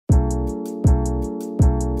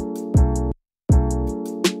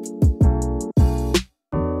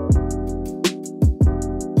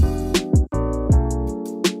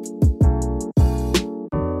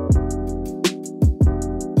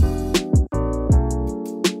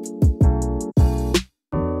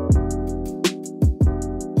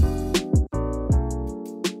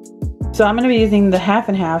So I'm going to be using the half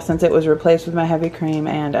and half since it was replaced with my heavy cream,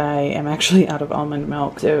 and I am actually out of almond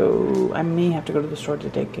milk. So I may have to go to the store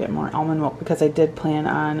today to get more almond milk because I did plan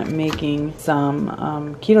on making some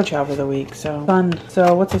keto chow for the week. So fun.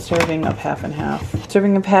 So what's a serving of half and half?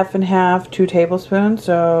 Serving of half and half, 2 tablespoons,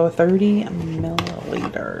 so 30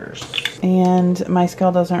 milliliters. And my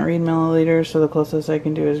scale doesn't read milliliters, so the closest I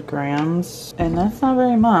can do is grams. And that's not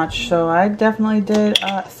very much, so I definitely did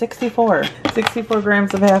 64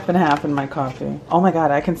 grams of half and half in my coffee. Oh my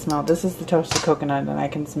god, I can smell it. This is the toasted coconut and I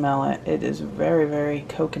can smell it. It is very, very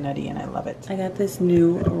coconutty and I love it. I got this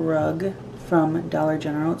new rug from Dollar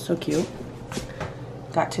General. It's so cute.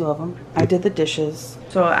 Got 2 of them. I did the dishes.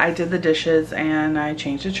 So I did the dishes and I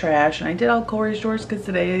changed the trash and I did all Corey's drawers because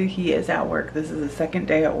today he is at work. This is the second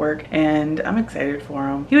day at work and I'm excited for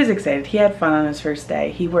him. He was excited. He had fun on his first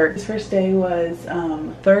day. He worked. His first day was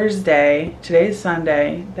Thursday. Today's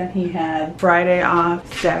Sunday. Then he had Friday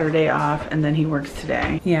off, Saturday off, and then he works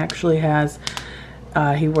today. He actually has,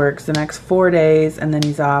 he works the next 4 days and then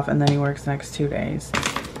he's off and then he works the next 2 days.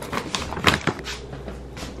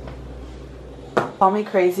 Call me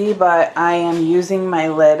crazy, but I am using my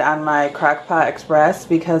lid on my Crock-Pot Express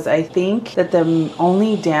because I think that the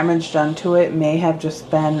only damage done to it may have just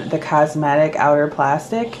been the cosmetic outer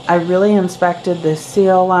plastic. I really inspected the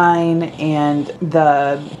seal line and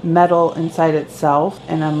the metal inside itself,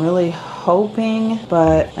 and I'm really hoping,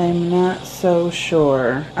 but I'm not so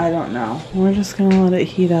sure. I don't know. We're just gonna let it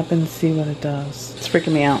heat up and see what it does. It's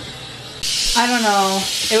freaking me out. I don't know.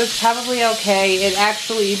 It was probably okay. It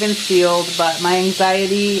actually even sealed, but my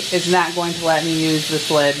anxiety is not going to let me use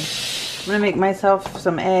this lid. I'm gonna make myself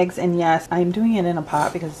some eggs, and yes, I'm doing it in a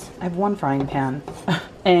pot because I have 1 frying pan.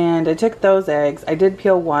 And I took those eggs. I did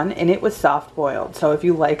peel 1 and it was soft boiled. So if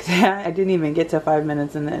you like that, I didn't even get to 5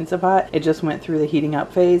 minutes in the Instant Pot. It just went through the heating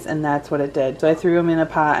up phase and that's what it did. So I threw them in a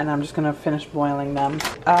pot and I'm just gonna finish boiling them.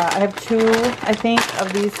 I have 2, I think,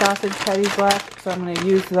 of these sausage patties left. So I'm gonna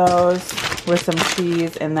use those with some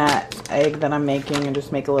cheese and that egg that I'm making and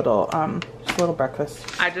just make a little breakfast.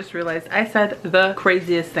 I just realized I said the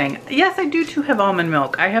craziest thing. Yes, I do too have almond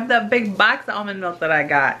milk. I have that big box of almond milk that I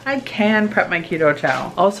got. I can prep my keto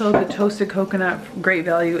chow. Also, the toasted coconut Great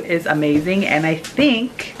Value is amazing, and I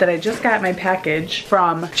think that I just got my package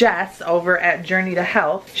from Jess over at Journey to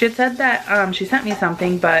Health. She had said that she sent me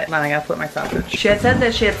something, but I gotta flip my sausage. She had said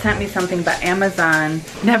that she had sent me something, but Amazon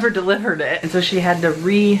never delivered it, and so she had to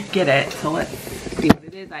re-get it. So let's see what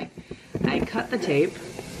it is. I cut the tape.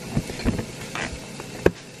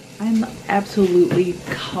 I'm absolutely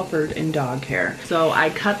covered in dog hair. So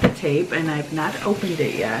I cut the tape and I've not opened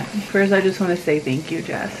it yet. First, I just want to say thank you,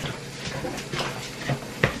 Jess.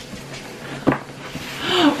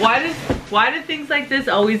 Why do things like this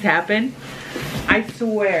always happen? I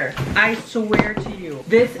swear to you,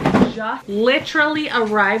 this just literally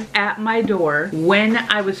arrived at my door when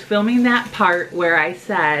I was filming that part where I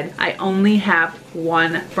said I only have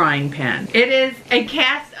 1 frying pan. It is a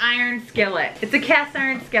cast iron skillet. It's a cast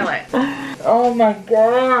iron skillet. Oh my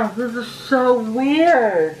gosh, this is so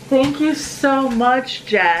weird. Thank you so much,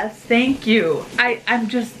 Jess. Thank you. I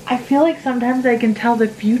feel like sometimes I can tell the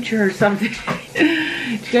future or something. Do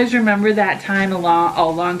you guys remember that time a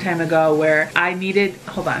long time ago where I needed,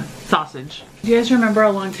 hold on, sausage. Do you guys remember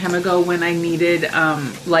a long time ago when I needed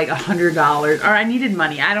like $100 or I needed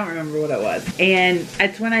money? I don't remember what it was. And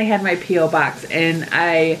it's when I had my P.O. box and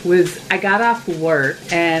I got off work,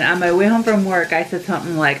 and on my way home from work I said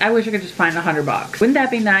something like, I wish I could just find $100. Wouldn't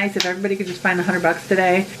that be nice if everybody could just find $100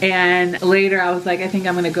 today? And later I was like, I think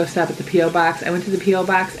I'm gonna go stop at the P.O. box. I went to the P.O.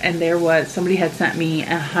 box and there was, somebody had sent me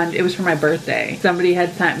it was for my birthday. Somebody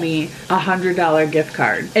had sent me $100 gift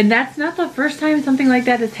card. And that's not the first time something like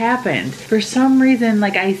that has happened. For some reason,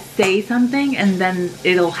 like, I say something and then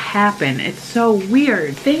it'll happen. It's so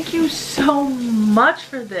weird. Thank you so much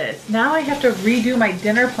for this. Now I have to redo my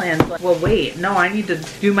dinner plans. Like, well, wait, no, I need to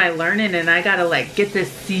do my learning and I gotta like get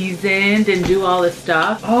this seasoned and do all this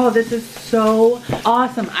stuff. Oh, this is so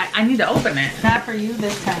awesome. I need to open it. Not for you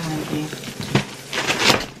this time, Linky.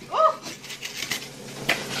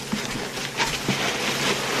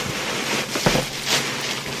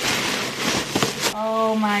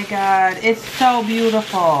 Oh my god, it's so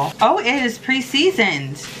beautiful. Oh, it is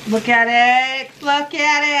pre-seasoned. Look at it. Look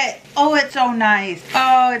at it. Oh, it's so nice.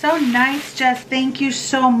 Oh, it's so nice, Jess. Thank you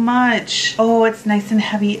so much. Oh, it's nice and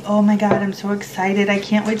heavy. Oh my god, I'm so excited. I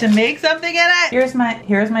can't wait to make something in it. Here's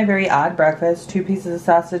my very odd breakfast. 2 pieces of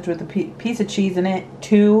sausage with a piece of cheese in it,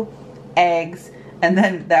 2 eggs, and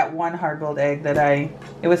then that 1 hard-boiled egg that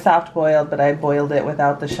it was soft boiled, but I boiled it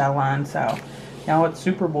without the shell on, so now it's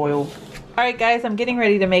super boiled. Alright guys, I'm getting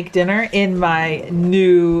ready to make dinner in my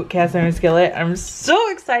new cast iron skillet. I'm so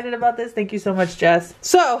excited about this. Thank you so much, Jess.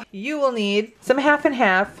 So, you will need some half and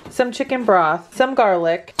half, some chicken broth, some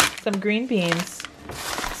garlic, some green beans,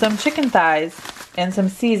 some chicken thighs, and some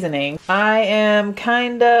seasoning. I am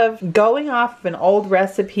kind of going off of an old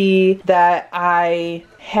recipe that I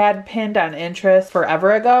had pinned on Pinterest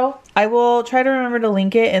forever ago. I will try to remember to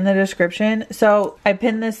link it in the description. So I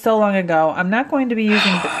pinned this so long ago. I'm not going to be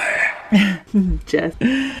using Jess.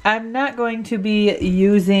 I'm not going to be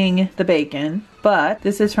using the bacon, but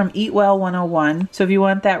this is from Eat Well 101. So if you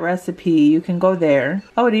want that recipe, you can go there.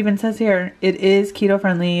 Oh, it even says here, it is keto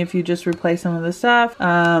friendly if you just replace some of the stuff.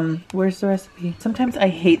 Where's the recipe? Sometimes I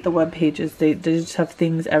hate the web pages. They just have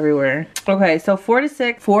things everywhere. Okay, so 4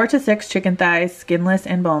 to 6 chicken thighs, skinless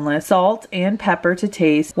and boneless. Salt and pepper to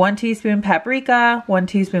taste. 1 teaspoon paprika, 1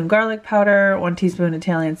 teaspoon garlic powder, 1 teaspoon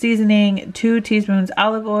Italian seasoning, 2 teaspoons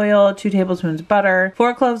olive oil, 2 tablespoons butter,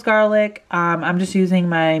 4 cloves garlic. I'm just using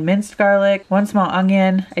my minced garlic, 1 small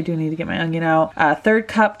onion. I do need to get my onion out. 1/3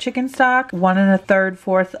 cup chicken stock, 1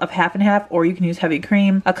 1/3 of half and half, or you can use heavy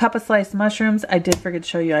cream. A cup of sliced mushrooms. I did forget to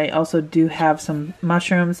show you, I also do have some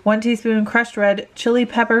mushrooms. 1 teaspoon crushed red chili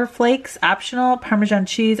pepper flakes, optional. Parmesan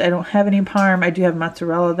cheese. I don't have any parm. I do have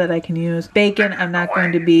mozzarella that I can use. Bacon. I'm not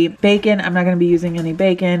going to be using any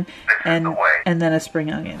bacon, and then a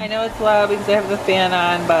spring onion. I know it's loud because I have the fan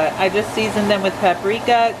on, but I just seasoned them with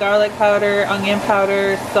paprika, garlic powder, onion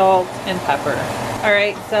powder, salt, and pepper.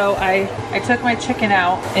 Alright, so I took my chicken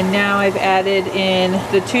out, and now I've added in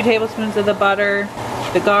the 2 tablespoons of the butter,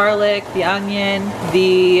 the garlic, the onion,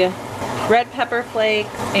 the red pepper flakes,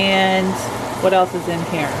 and what else is in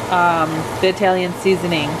here? The Italian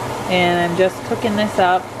seasoning. And I'm just cooking this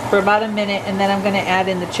up for about a minute, and then I'm going to add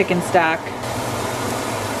in the chicken stock.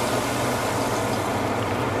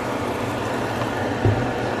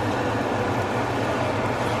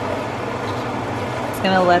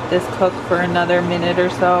 Gonna let this cook for another minute or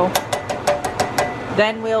so.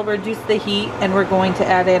 Then we'll reduce the heat, and we're going to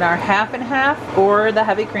add in our half and half or the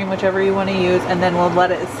heavy cream, whichever you want to use, and then we'll let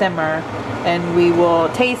it simmer, and we will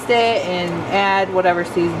taste it and add whatever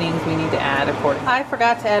seasonings we need to add accordingly. I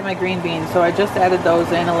forgot to add my green beans, so I just added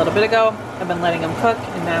those in a little bit ago. I've been letting them cook,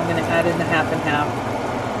 and now I'm going to add in the half and half.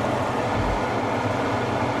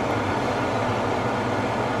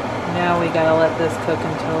 Now we gotta let this cook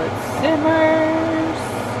until it simmers.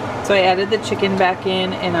 So I added the chicken back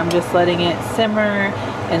in, and I'm just letting it simmer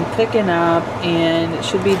and thicken up, and it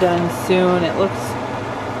should be done soon. It looks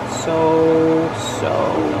so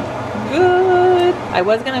good. I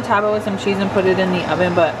was gonna top it with some cheese and put it in the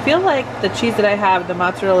oven, but I feel like the cheese that I have, the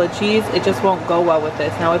mozzarella cheese, it just won't go well with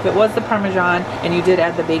this. Now if it was the Parmesan and you did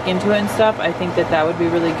add the bacon to it and stuff, I think that would be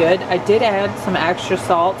really good. I did add some extra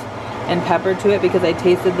salt and pepper to it because I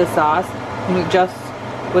tasted the sauce and it just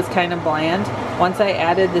was kind of bland. Once I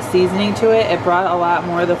added the seasoning to it, it brought a lot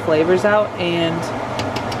more of the flavors out, and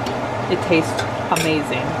it tastes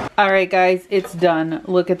amazing. Alright guys, it's done.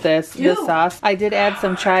 Look at this. The sauce. I did add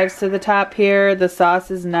some chives to the top here. The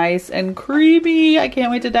sauce is nice and creamy. I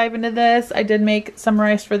can't wait to dive into this. I did make some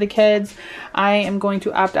rice for the kids. I am going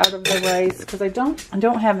to opt out of the rice because I don't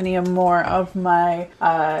have any more of my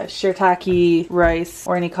shiitake rice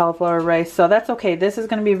or any cauliflower rice, so that's okay. This is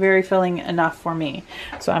going to be very filling enough for me.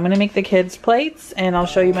 So I'm going to make the kids plates, and I'll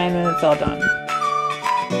show you mine when it's all done.